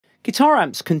Guitar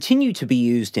amps continue to be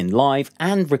used in live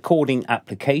and recording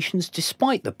applications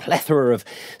despite the plethora of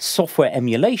software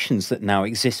emulations that now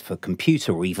exist for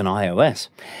computer or even iOS.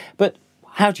 But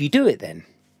how do you do it then?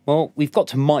 Well, we've got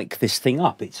to mic this thing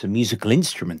up. It's a musical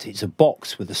instrument. It's a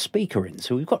box with a speaker in.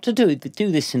 So we've got to do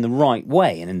this in the right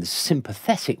way and in the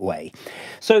sympathetic way.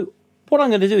 So what I'm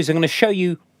going to do is I'm going to show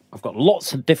you, I've got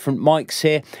lots of different mics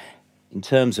here, in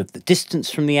terms of the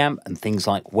distance from the amp and things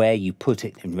like where you put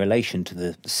it in relation to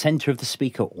the center of the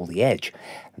speaker or the edge.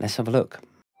 Let's have a look.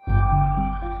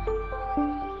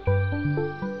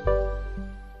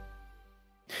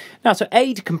 Now, to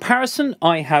aid comparison,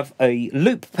 I have a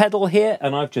loop pedal here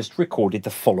and I've just recorded the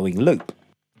following loop.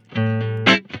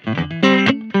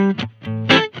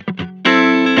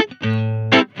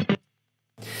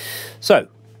 So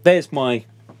there's my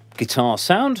guitar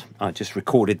sound. I just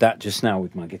recorded that just now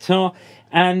with my guitar,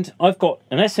 and I've got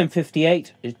an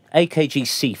SM58, AKG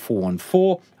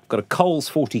C414, I've got a Coles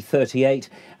 4038,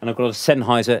 and I've got a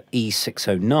Sennheiser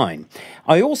E609.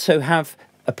 I also have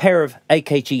a pair of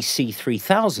AKG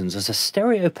C3000s as a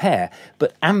stereo pair,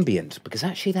 but ambient, because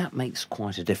actually that makes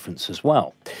quite a difference as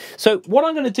well. So what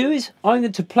I'm going to do is I'm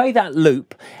going to play that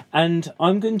loop, and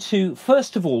I'm going to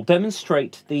first of all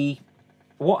demonstrate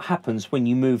what happens when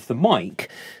you move the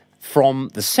mic from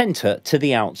the center to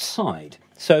the outside.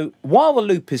 So while the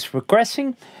loop is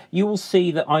progressing, you will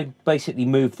see that I basically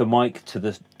move the mic to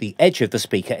the edge of the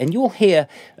speaker, and you'll hear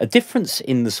a difference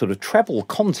in the sort of treble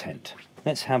content.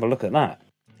 Let's have a look at that.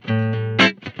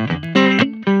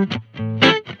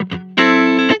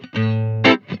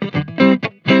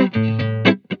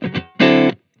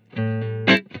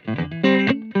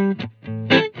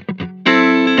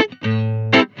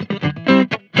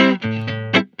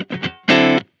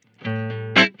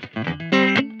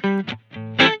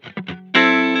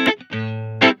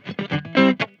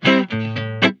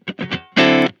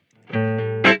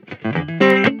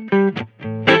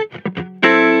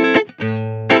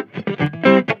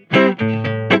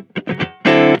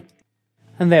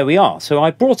 And there we are. So I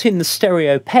brought in the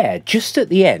stereo pair just at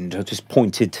the end. I just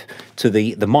pointed to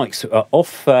the mics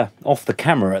off the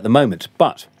camera at the moment,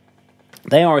 but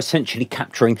they are essentially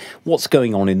capturing what's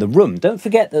going on in the room. Don't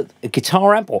forget that a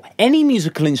guitar amp or any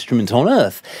musical instrument on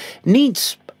earth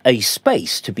needs a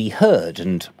space to be heard,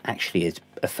 and actually it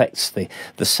affects the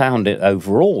sound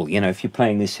overall. You know, if you're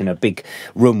playing this in a big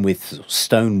room with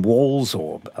stone walls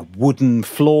or a wooden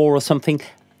floor or something,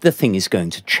 the thing is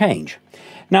going to change.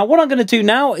 Now, what I'm going to do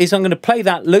now is I'm going to play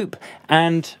that loop,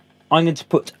 and I'm going to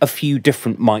put a few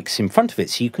different mics in front of it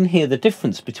so you can hear the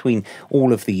difference between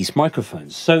all of these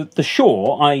microphones. So the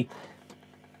Shure I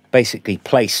basically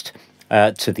placed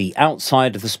to the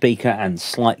outside of the speaker and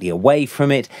slightly away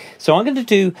from it. So I'm going to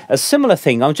do a similar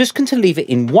thing. I'm just going to leave it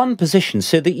in one position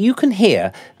so that you can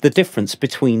hear the difference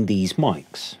between these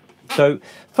mics. So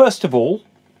first of all,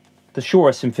 the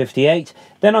Shure SM58,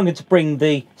 then I'm going to bring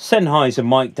the Sennheiser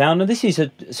mic down. Now this is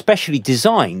especially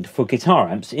designed for guitar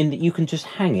amps in that you can just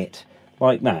hang it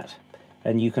like that,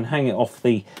 and you can hang it off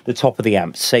the top of the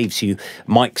amp. Saves you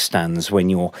mic stands when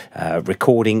you're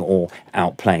recording or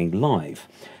out playing live.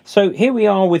 So here we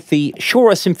are with the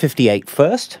Shure SM58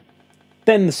 first,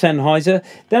 then the Sennheiser,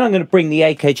 then I'm going to bring the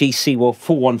AKG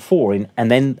C414 in, and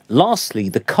then lastly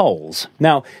the Coles.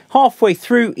 Now, halfway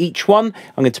through each one,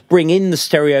 I'm going to bring in the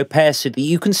stereo pair so that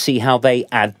you can see how they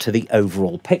add to the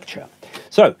overall picture.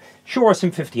 So, Shure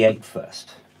SM58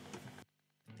 first.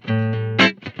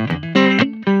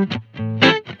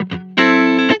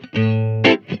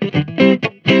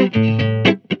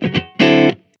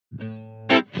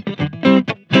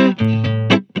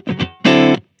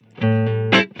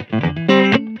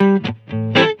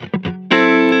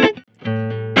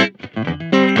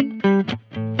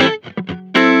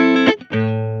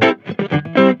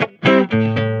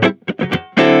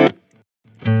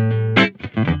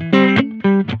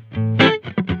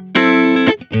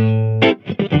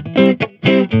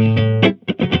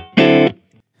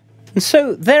 And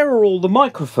so there are all the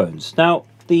microphones. Now,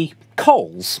 the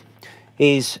Coles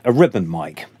is a ribbon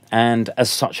mic, and as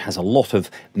such has a lot of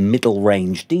middle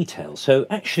range detail. So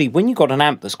actually, when you've got an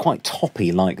amp that's quite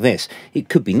toppy like this, it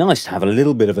could be nice to have a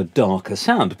little bit of a darker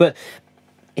sound, but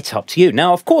it's up to you.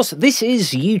 Now, of course, this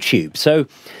is YouTube, so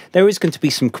there is going to be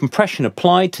some compression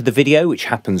applied to the video, which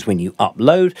happens when you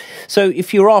upload. So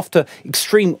if you're after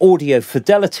extreme audio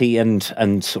fidelity and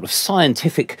sort of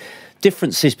scientific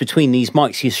differences between these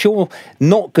mics, you're sure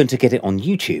not going to get it on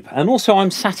YouTube. And also,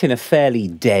 I'm sat in a fairly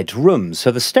dead room,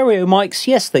 so the stereo mics,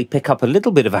 yes, they pick up a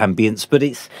little bit of ambience, but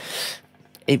it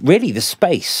really, the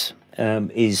space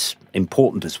is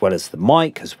important, as well as the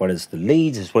mic, as well as the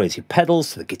leads, as well as your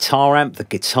pedals, the guitar amp, the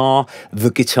guitar, the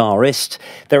guitarist.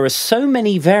 There are so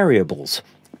many variables,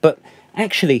 but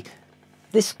actually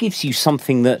this gives you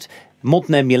something that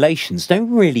modern emulations don't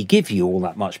really give you all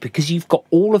that much, because you've got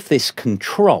all of this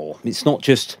control. It's not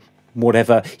just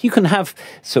whatever. You can have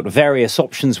sort of various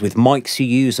options with mics you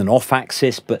use and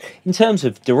off-axis, but in terms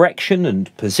of direction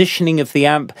and positioning of the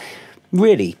amp,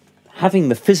 really having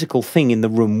the physical thing in the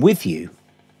room with you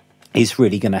is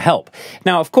really going to help.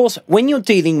 Now, of course, when you're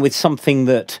dealing with something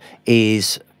that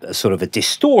is a sort of a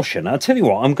distortion, I'll tell you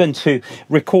what, I'm going to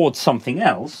record something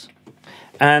else,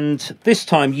 and this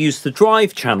time use the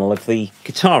drive channel of the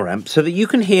guitar amp so that you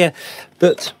can hear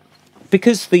that,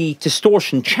 because the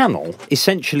distortion channel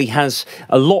essentially has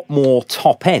a lot more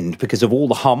top end because of all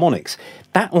the harmonics,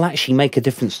 that will actually make a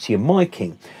difference to your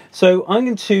miking. So I'm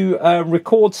going to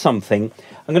record something.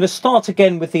 I'm going to start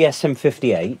again with the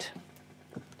SM58,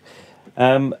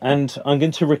 and I'm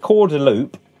going to record a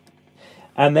loop,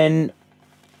 and then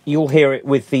you'll hear it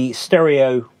with the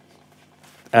stereo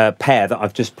pair that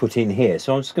I've just put in here.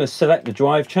 So I'm just going to select the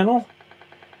drive channel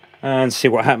and see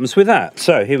what happens with that.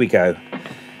 So here we go.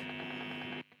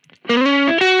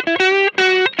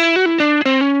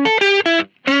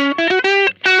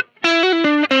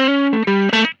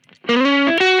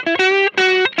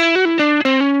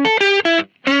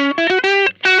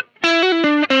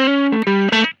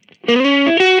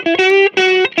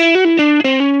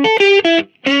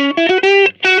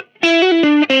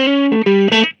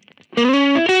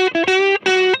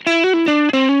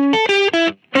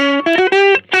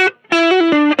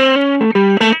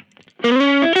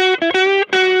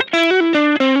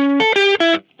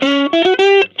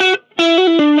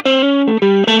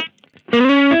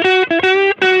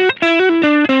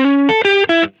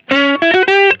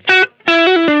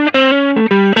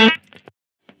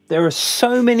 There are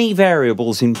so many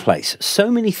variables in place, so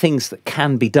many things that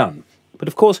can be done. But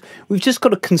of course, we've just got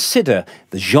to consider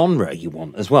the genre you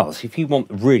want as well. So if you want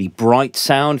really bright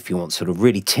sound, if you want sort of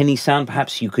really tinny sound,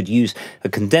 perhaps you could use a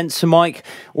condenser mic,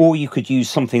 or you could use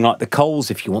something like the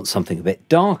Coles if you want something a bit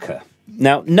darker.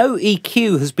 Now, no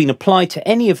EQ has been applied to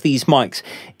any of these mics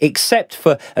except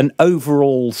for an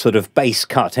overall sort of bass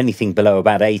cut, anything below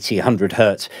about 80, 100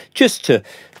 hertz, just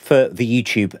for the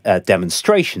YouTube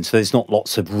demonstration, so there's not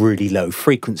lots of really low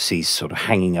frequencies sort of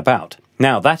hanging about.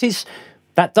 Now,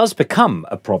 that does become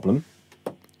a problem.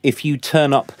 If you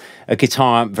turn up a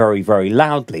guitar amp very, very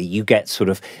loudly, you get sort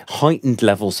of heightened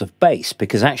levels of bass,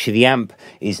 because actually the amp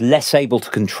is less able to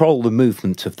control the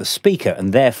movement of the speaker,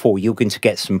 and therefore you're going to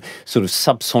get some sort of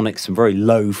subsonic, some very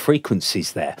low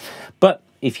frequencies there. But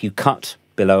if you cut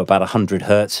below about 100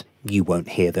 hertz, you won't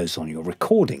hear those on your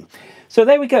recording. So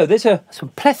there we go. There's a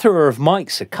plethora of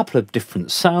mics, a couple of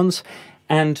different sounds,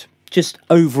 and just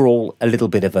overall a little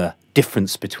bit of a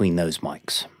difference between those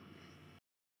mics.